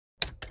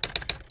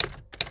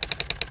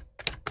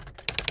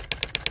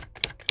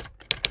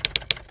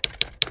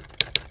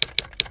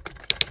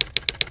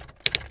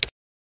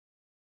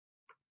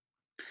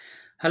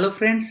Hello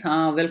friends,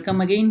 welcome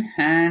again,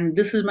 and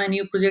this is my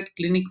new project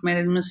clinic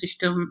management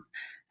system,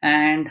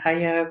 and I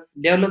have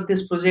developed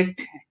this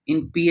project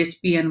in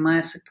PHP and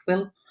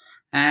MySQL,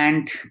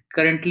 and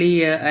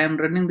currently I am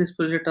running this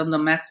project on the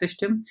Mac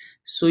system.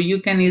 So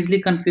you can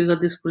easily configure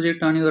this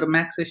project on your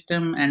Mac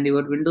system and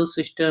your Windows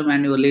system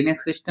and your Linux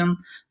system.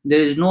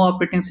 There is no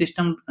operating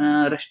system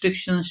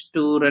restrictions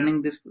to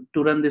run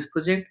this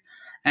project,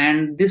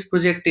 and this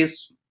project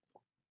is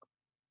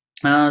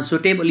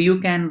suitable. You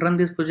can run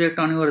this project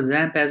on your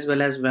XAMPP as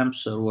well as WAMP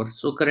server.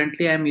 So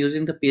currently I'm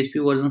using the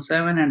PHP version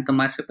 7 and the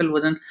MySQL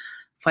version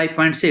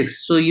 5.6.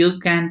 So you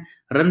can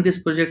run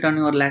this project on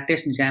your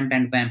latest XAMPP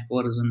and WAMP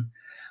version.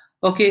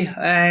 Okay,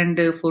 and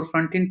for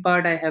front-end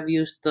part, I have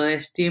used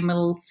the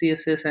HTML,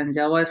 CSS, and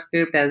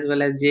JavaScript as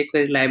well as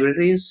jQuery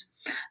libraries.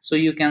 So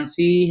you can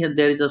see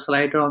there is a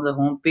slider on the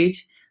home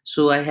page.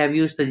 So I have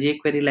used the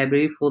jQuery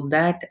library for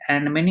that,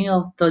 and many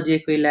of the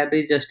jQuery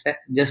libraries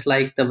just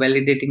like the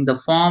validating the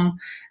form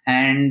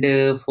and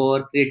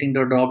for creating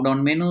the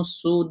drop-down menu.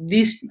 So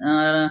these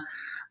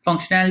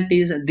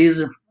functionalities,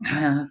 these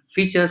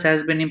features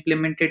has been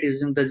implemented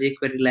using the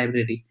jQuery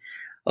library.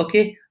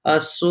 Okay,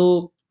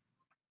 so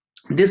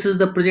this is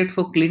the project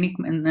for clinic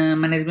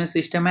management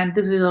system, and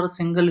this is our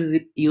single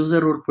user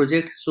role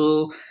project.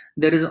 So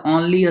there is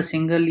only a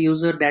single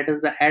user, that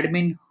is the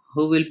admin,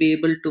 who will be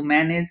able to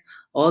manage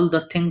all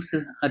the things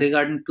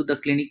regarding to the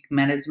clinic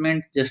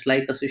management, just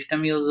like a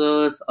system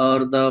users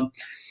or the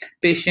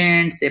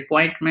patients,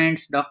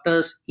 appointments,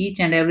 doctors. Each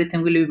and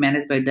everything will be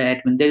managed by the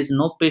admin. There is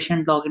no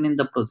patient login in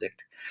the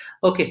project.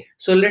 Okay,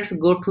 so let's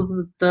go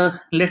through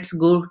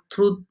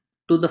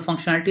to the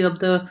functionality of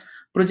the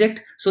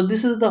project. So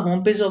this is the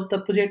homepage of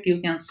the project.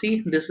 You can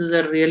see this is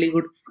a really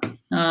good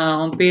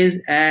homepage,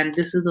 and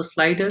this is the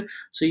slider.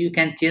 So you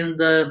can change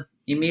the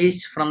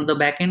image from the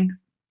backend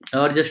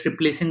or just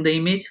replacing the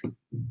image.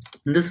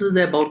 This is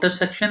the about us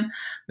section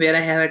where I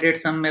have added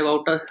some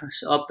about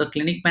us of the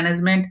clinic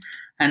management,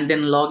 and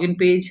then login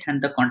page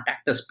and the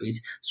contact us page.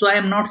 So I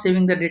am not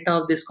saving the data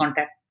of this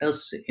contact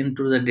us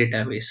into the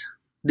database.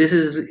 This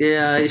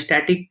is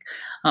static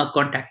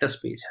contact us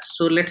page.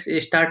 So let's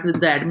start with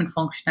the admin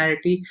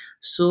functionality.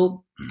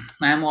 So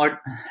I am I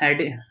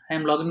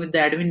am logging with the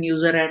admin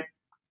user and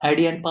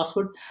ID and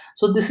password.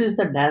 So this is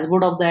the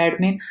dashboard of the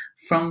admin,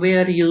 from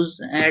where use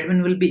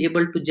admin will be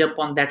able to jump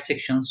on that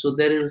section. So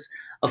there is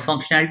a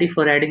functionality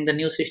for adding the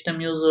new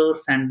system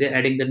users, and they're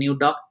adding the new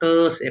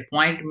doctors,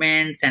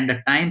 appointments, and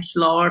the time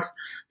slots.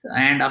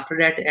 And after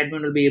that,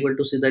 admin will be able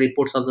to see the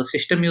reports of the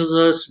system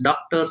users,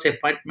 doctors,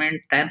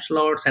 appointment, time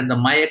slots, and the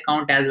my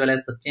account, as well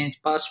as the change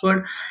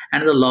password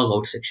and the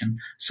logout section.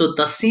 So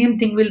the same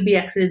thing will be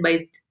accessed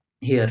by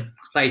here,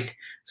 right?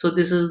 So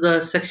this is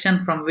the section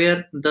from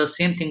where the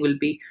same thing will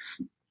be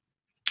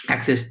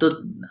access. So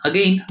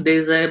again, there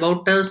is a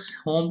about us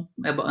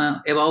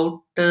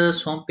about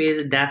us home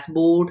page,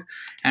 dashboard,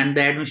 and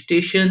the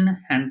administration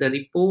and the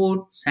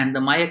reports and the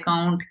my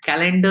account,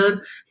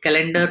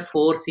 calendar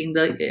for seeing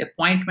the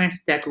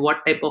appointments, that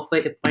what type of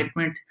a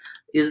appointment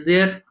is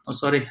there. Oh,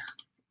 sorry.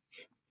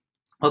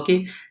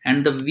 Okay,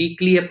 and the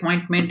weekly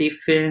appointment,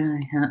 if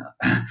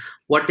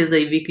what is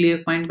the weekly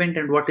appointment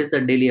and what is the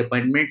daily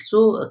appointment.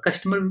 So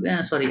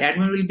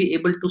admin will be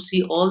able to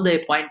see all the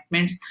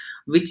appointments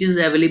which is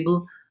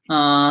available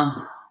uh,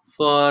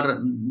 for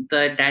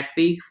that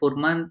week, for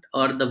month,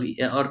 or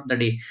or the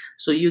day.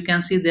 So you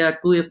can see there are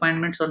two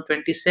appointments on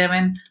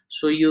 27.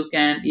 So you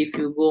can, if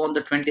you go on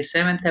the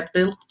 27th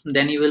April,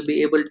 then you will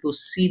be able to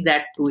see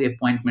that two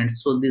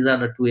appointments. So these are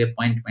the two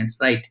appointments,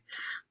 right?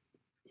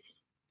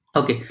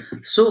 Okay,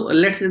 so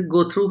let's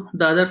go through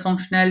the other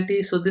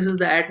functionality. So this is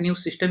the add new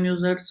system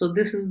user. So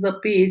this is the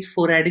page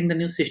for adding the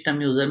new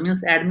system user.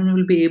 Means admin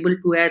will be able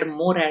to add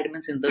more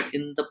admins in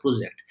the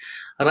project,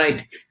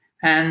 right?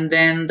 And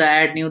then the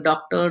add new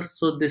doctors.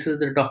 So this is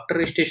the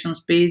doctor stations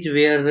page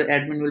where the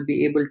admin will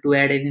be able to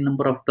add any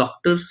number of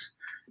doctors,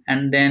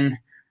 and then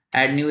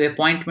add new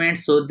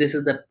appointments. So this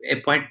is the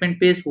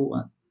appointment page.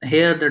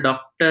 Here the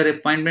doctor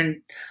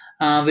appointment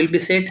will be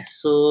set.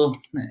 So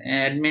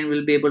admin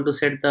will be able to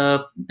set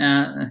the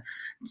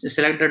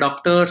select the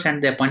doctors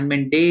and the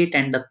appointment date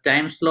and the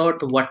time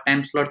slot, what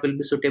time slot will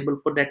be suitable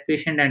for that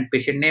patient, and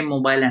patient name,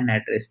 mobile, and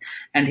address,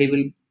 and he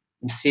will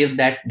save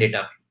that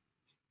data.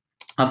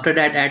 After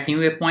that, add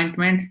new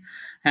appointments,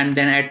 and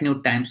then add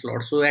new time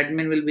slot. So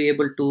admin will be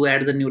able to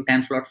add the new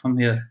time slot from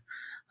here.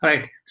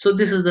 Right, so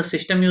this is the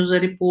system user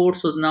report.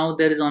 So now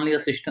there is only a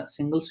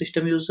single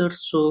system user.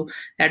 So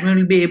admin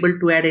will be able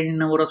to add any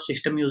number of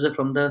system user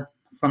from that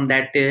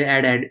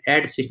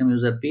add system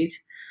user page.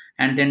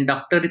 And then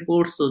doctor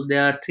reports. So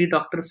there are three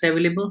doctors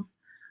available,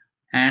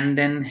 and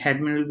then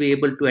admin will be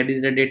able to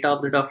edit the data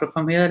of the doctor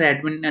from here.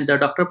 Admin and the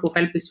doctor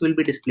profile pics will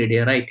be displayed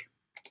here, right?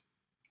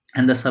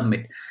 And the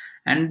submit.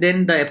 And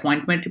then the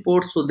appointment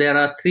report. So there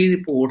are three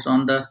reports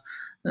on the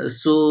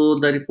so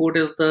the report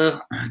is the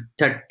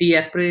 30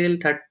 April,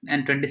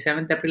 and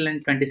 27th April,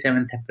 and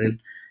 27th April.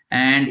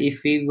 And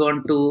if we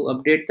want to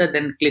update that,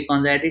 then click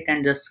on the edit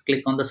and just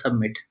click on the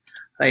submit,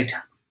 right?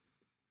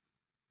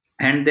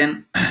 And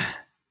then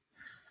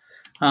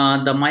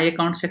the my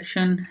account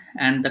section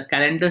and the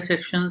calendar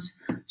sections.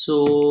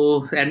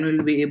 So and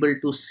we'll be able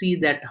to see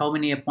that how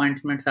many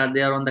appointments are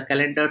there on the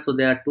calendar. So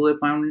there are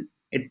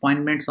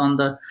appointments on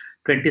the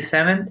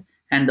 27th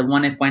and the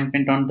one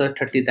appointment on the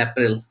 30th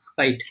April,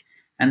 right?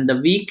 And the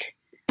week,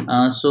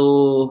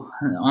 so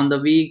on the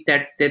week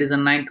that there is a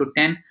 9 to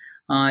 10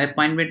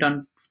 appointment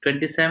on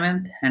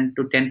 27th and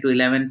to 10 to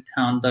 11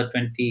 on the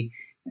 20,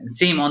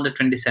 same on the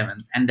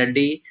 27th. And the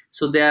day,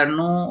 so there are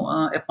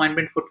no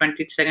appointment for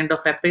 22nd of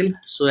April,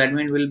 so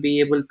admin will be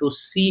able to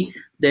see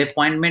the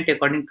appointment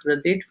according to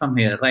the date from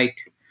here, right?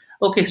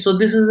 Okay, so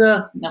this is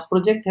a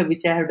project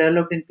which I have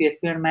developed in PHP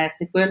and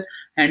MySQL,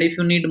 and if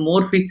you need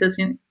more features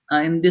in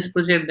this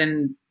project,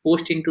 then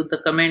post into the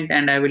comment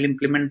and I will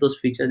implement those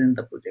features in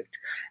the project.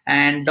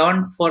 And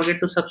don't forget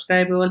to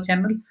subscribe our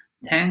channel.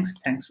 Thank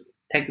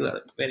you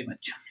very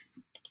much.